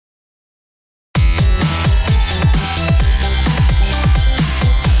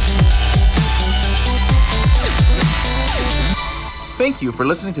Thank you for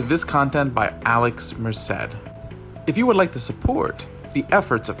listening to this content by Alex Merced. If you would like to support the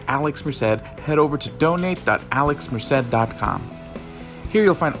efforts of Alex Merced, head over to donate.alexmerced.com. Here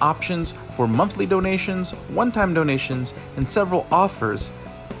you'll find options for monthly donations, one-time donations, and several offers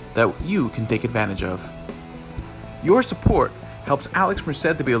that you can take advantage of. Your support helps Alex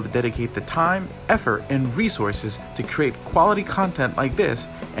Merced to be able to dedicate the time, effort, and resources to create quality content like this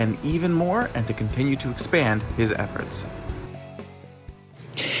and even more, and to continue to expand his efforts.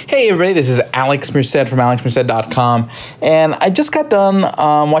 Hey everybody, this is Alex Merced from alexmerced.com, and I just got done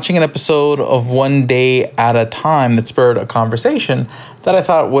watching an episode of One Day at a Time that spurred a conversation that I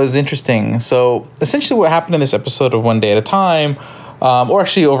thought was interesting. So essentially what happened in this episode of One Day at a Time, or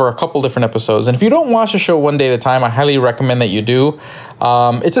actually over a couple different episodes, and if you don't watch the show One Day at a Time, I highly recommend that you do.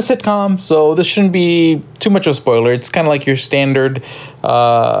 It's a sitcom, so this shouldn't be too much of a spoiler. It's kind of like your standard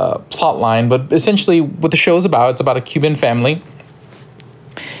plot line, but essentially what the show is about, it's about a Cuban family.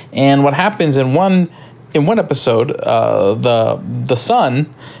 And what happens in one episode, the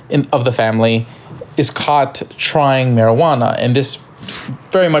son of the family is caught trying marijuana, and this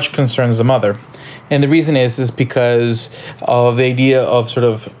very much concerns the mother. And the reason is because of the idea of sort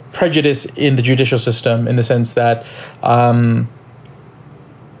of prejudice in the judicial system, in the sense that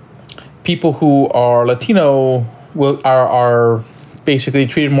people who are Latino are basically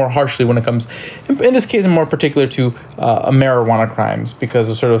treated more harshly when it comes, in this case, in more particular to marijuana crimes, because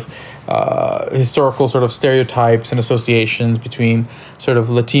of sort of historical sort of stereotypes and associations between sort of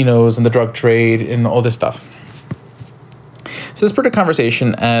Latinos and the drug trade and all this stuff. So this particular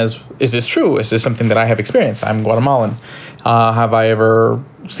conversation as, is this true? Is this something that I have experienced? I'm Guatemalan. Have I ever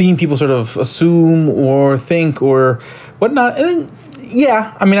seen people sort of assume or think or whatnot? And then,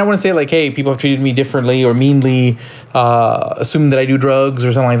 yeah, I mean, I wouldn't say like, hey, people have treated me differently or meanly, assume that I do drugs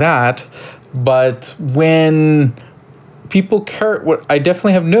or something like that. But when people what I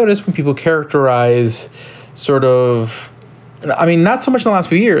definitely have noticed when people characterize sort of, I mean, not so much in the last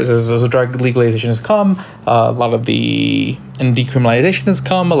few years as drug legalization has come, and decriminalization has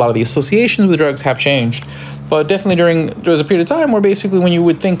come, a lot of the associations with drugs have changed. But definitely there was a period of time where basically when you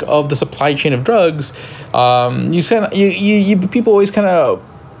would think of the supply chain of drugs, people always kind of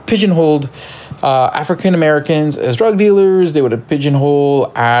pigeonholed African Americans as drug dealers. They would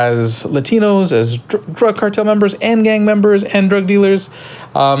pigeonhole as Latinos as drug cartel members and gang members and drug dealers,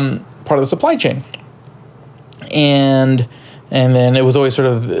 part of the supply chain. And then it was always sort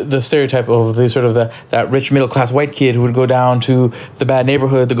of the stereotype of the sort of that rich middle class white kid who would go down to the bad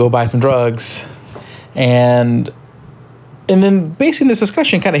neighborhood to go buy some drugs. And then basically this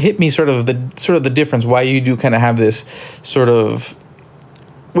discussion kind of hit me sort of the difference, why you do kind of have this sort of,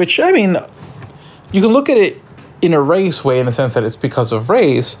 which, I mean, you can look at it in a race way in the sense that it's because of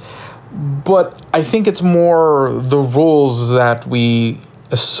race, but I think it's more the roles that we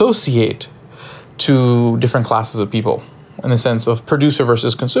associate to different classes of people in the sense of producer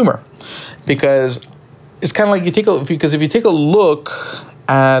versus consumer. Because it's kind of like if you take a look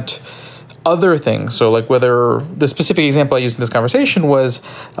at other things, so like whether the specific example I used in this conversation was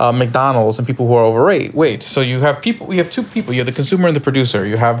McDonald's and people who are overweight. So you have two people. You have the consumer and the producer.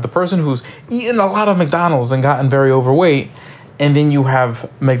 You have the person who's eaten a lot of McDonald's and gotten very overweight, and then you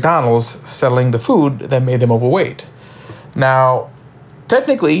have McDonald's selling the food that made them overweight. Now,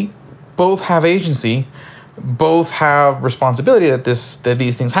 technically, both have agency, both have responsibility that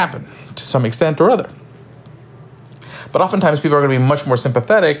these things happen to some extent or other. But oftentimes people are going to be much more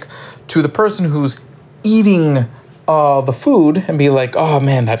sympathetic to the person who's eating the food and be like, oh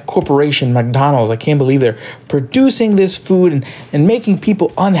man, that corporation, McDonald's, I can't believe they're producing this food and making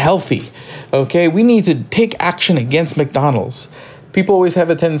people unhealthy. Okay, we need to take action against McDonald's. People always have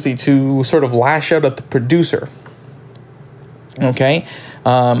a tendency to sort of lash out at the producer. Okay,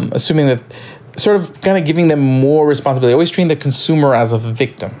 assuming that, sort of kind of giving them more responsibility, always treating the consumer as a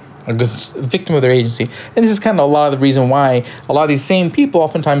victim of their agency. And this is kind of a lot of the reason why a lot of these same people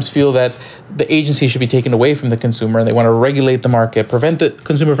oftentimes feel that the agency should be taken away from the consumer, and they want to regulate the market, prevent the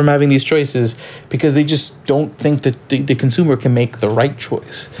consumer from having these choices, because they just don't think that the consumer can make the right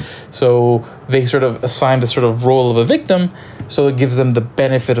choice. So they sort of assign the sort of role of a victim, so it gives them the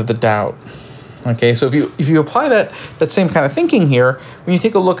benefit of the doubt. Okay, so if you apply that same kind of thinking here, when you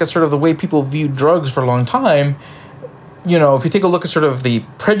take a look at sort of the way people view drugs for a long time, you know, if you take a look at sort of the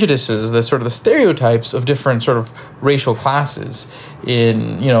prejudices, the sort of the stereotypes of different sort of racial classes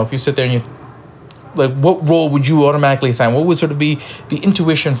in, you know, if you sit there and you, like, what role would you automatically assign? What would sort of be the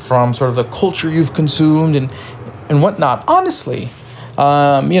intuition from sort of the culture you've consumed and whatnot? Honestly,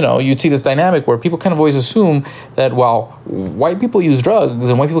 you'd see this dynamic where people kind of always assume that while white people use drugs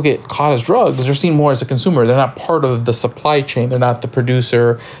and white people get caught as drugs, they're seen more as a consumer. They're not part of the supply chain. They're not the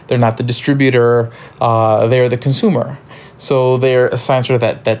producer. They're not the distributor. They're the consumer. So they're assigned sort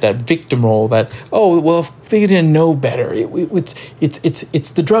of that victim role that, oh, well, if they didn't know better,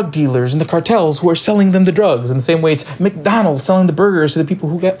 it's the drug dealers and the cartels who are selling them the drugs. In the same way, it's McDonald's selling the burgers to the people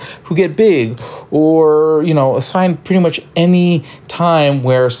who get big, or assigned pretty much any time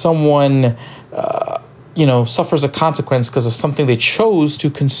where someone suffers a consequence because of something they chose to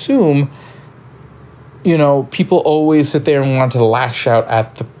consume. People always sit there and want to lash out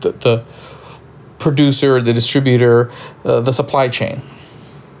at the producer, the distributor, the supply chain.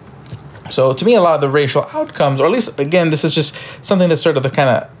 So to me, a lot of the racial outcomes, or at least, again, this is just something that's sort of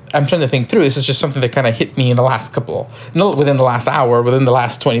I'm trying to think through. This is just something that kind of hit me within the last hour, within the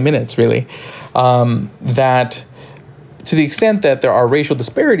last 20 minutes, really. That to the extent that there are racial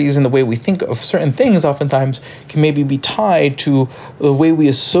disparities in the way we think of certain things, oftentimes can maybe be tied to the way we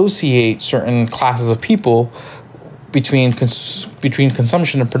associate certain classes of people between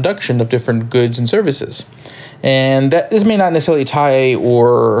consumption and production of different goods and services. And that this may not necessarily tie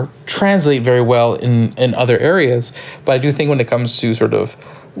or translate very well in other areas, but I do think when it comes to sort of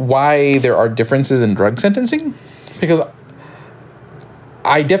why there are differences in drug sentencing, because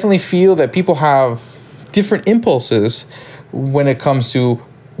I definitely feel that people have different impulses when it comes to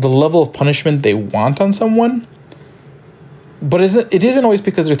the level of punishment they want on someone. But it isn't always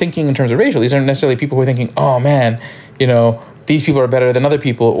because they're thinking in terms of racial. These aren't necessarily people who are thinking, oh man, these people are better than other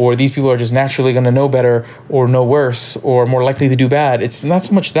people, or these people are just naturally going to know better or know worse or more likely to do bad. It's not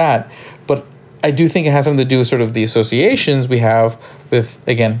so much that, but I do think it has something to do with sort of the associations we have with,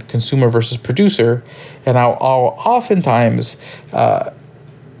 again, consumer versus producer, and how oftentimes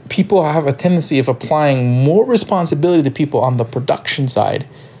people have a tendency of applying more responsibility to people on the production side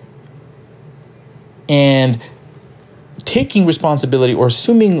and taking responsibility or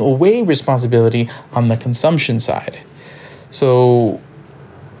assuming away responsibility on the consumption side. So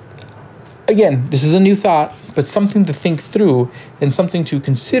again, this is a new thought, but something to think through and something to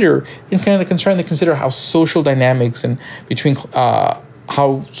consider, and kind of trying to consider how social dynamics and between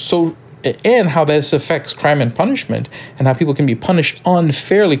how this affects crime and punishment, and how people can be punished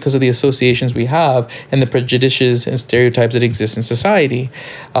unfairly because of the associations we have and the prejudices and stereotypes that exist in society.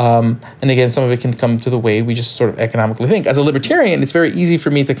 And again, some of it can come to the way we just sort of economically think. As a libertarian, it's very easy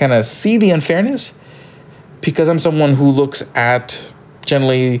for me to kind of see the unfairness, because I'm someone who looks at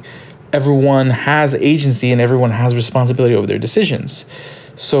generally everyone has agency and everyone has responsibility over their decisions.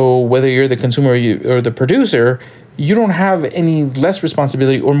 So whether you're the consumer or the producer, you don't have any less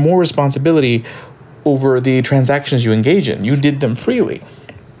responsibility or more responsibility over the transactions you engage in. You did them freely.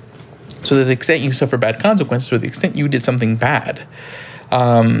 So to the extent you suffer bad consequences, or the extent you did something bad,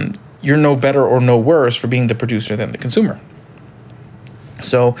 you're no better or no worse for being the producer than the consumer.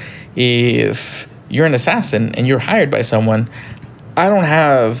 So if you're an assassin and you're hired by someone, I don't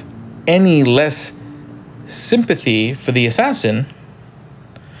have any less sympathy for the assassin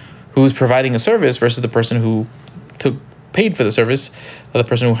who's providing a service versus the person who paid for the service of the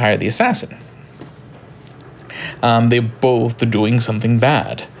person who hired the assassin. They both are doing something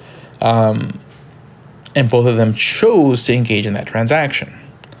bad. And both of them chose to engage in that transaction.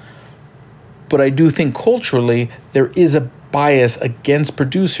 But I do think culturally there is a bias against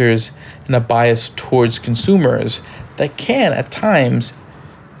producers and a bias towards consumers that can at times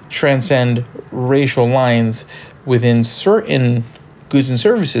transcend racial lines within certain goods and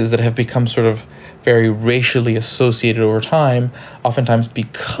services that have become sort of very racially associated over time, oftentimes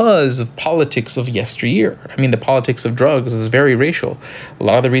because of politics of yesteryear. I mean, the politics of drugs is very racial. A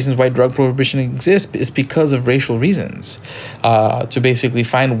lot of the reasons why drug prohibition exists is because of racial reasons, to basically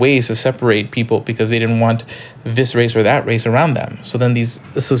find ways to separate people because they didn't want this race or that race around them. So then these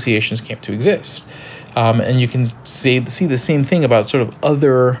associations came to exist. And you can see the same thing about sort of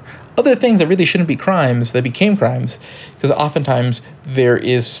other things that really shouldn't be crimes that became crimes, because oftentimes there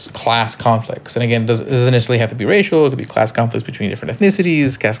is class conflicts. And again, it doesn't necessarily have to be racial. It could be class conflicts between different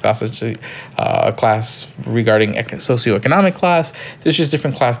ethnicities, class regarding socioeconomic class. There's just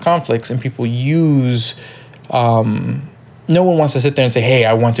different class conflicts, and people use, no one wants to sit there and say, hey,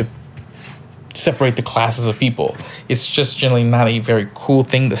 I want to separate the classes of people. It's just generally not a very cool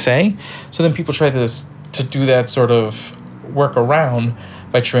thing to say. So then people try to do that sort of work around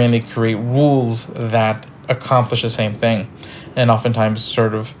by trying to create rules that accomplish the same thing, and oftentimes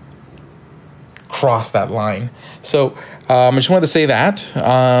sort of cross that line. So I just wanted to say that.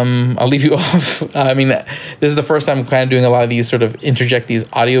 I'll leave you off. I mean, this is the first time I'm kind of doing a lot of these sort of interject these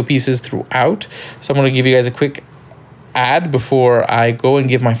audio pieces throughout. So I'm going to give you guys a quick ad before I go and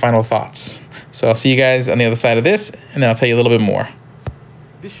give my final thoughts. So I'll see you guys on the other side of this, and then I'll tell you a little bit more.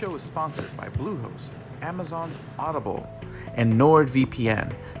 This show is sponsored by Bluehost, Amazon's Audible, and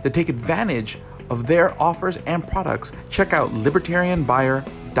NordVPN. To take advantage of their offers and products, check out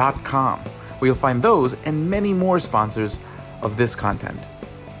libertarianbuyer.com, where you'll find those and many more sponsors of this content.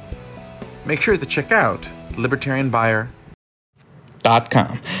 Make sure to check out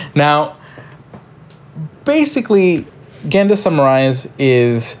libertarianbuyer.com. Now, basically, again, to summarize,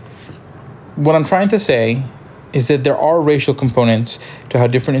 is what I'm trying to say is that there are racial components to how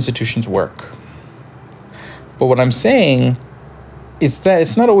different institutions work. But what I'm saying is that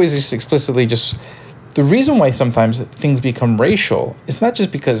it's not always just explicitly just the reason why sometimes things become racial. It's not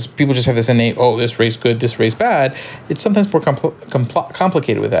just because people just have this innate, oh, this race good, this race bad. It's sometimes more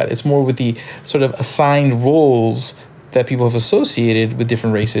complicated with that. It's more with the sort of assigned roles that people have associated with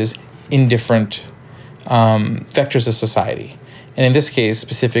different races in different vectors of society. And in this case,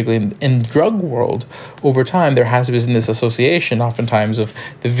 specifically in the drug world, over time, there has been this association, oftentimes, of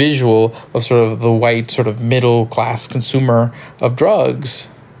the visual of sort of the white, sort of middle-class consumer of drugs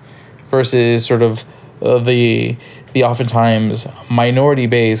versus sort of the oftentimes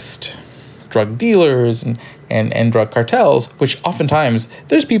minority-based drug dealers and drug cartels, which oftentimes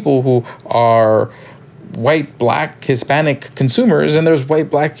there's people who are white, black, Hispanic consumers, and there's white,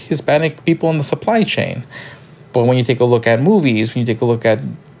 black, Hispanic people in the supply chain. But when you take a look at movies, when you take a look at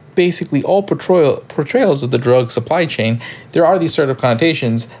basically all portrayals of the drug supply chain, there are these sort of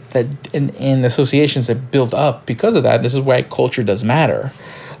connotations that in associations that build up because of that. This is why culture does matter.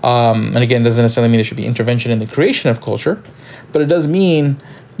 And again, it doesn't necessarily mean there should be intervention in the creation of culture, but it does mean,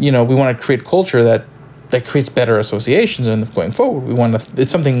 we want to create culture that creates better associations and going forward.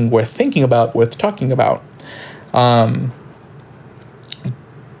 It's something worth thinking about, worth talking about.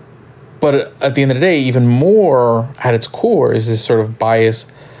 But at the end of the day, even more at its core is this sort of bias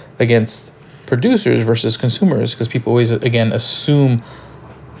against producers versus consumers, because people always, again, assume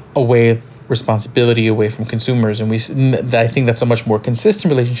responsibility away from consumers. And I think that's a much more consistent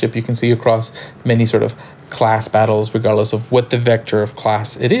relationship you can see across many sort of class battles, regardless of what the vector of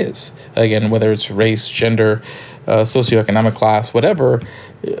class it is. Again, whether it's race, gender, socioeconomic class, whatever,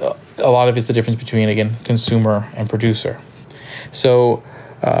 a lot of it's the difference between, again, consumer and producer. So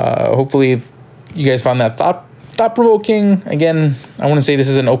hopefully you guys found that thought-provoking. Again, I want to say this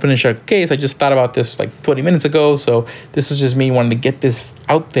is an open and shut case. I just thought about this like 20 minutes ago, so this is just me wanting to get this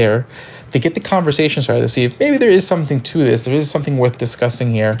out there, to get the conversation started, to see if maybe there is something to this. There is something worth discussing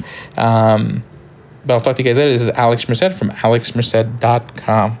here. But I'll talk to you guys later. This is Alex Merced from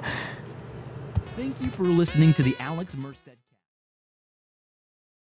alexmerced.com. Thank you for listening to the Alex Merced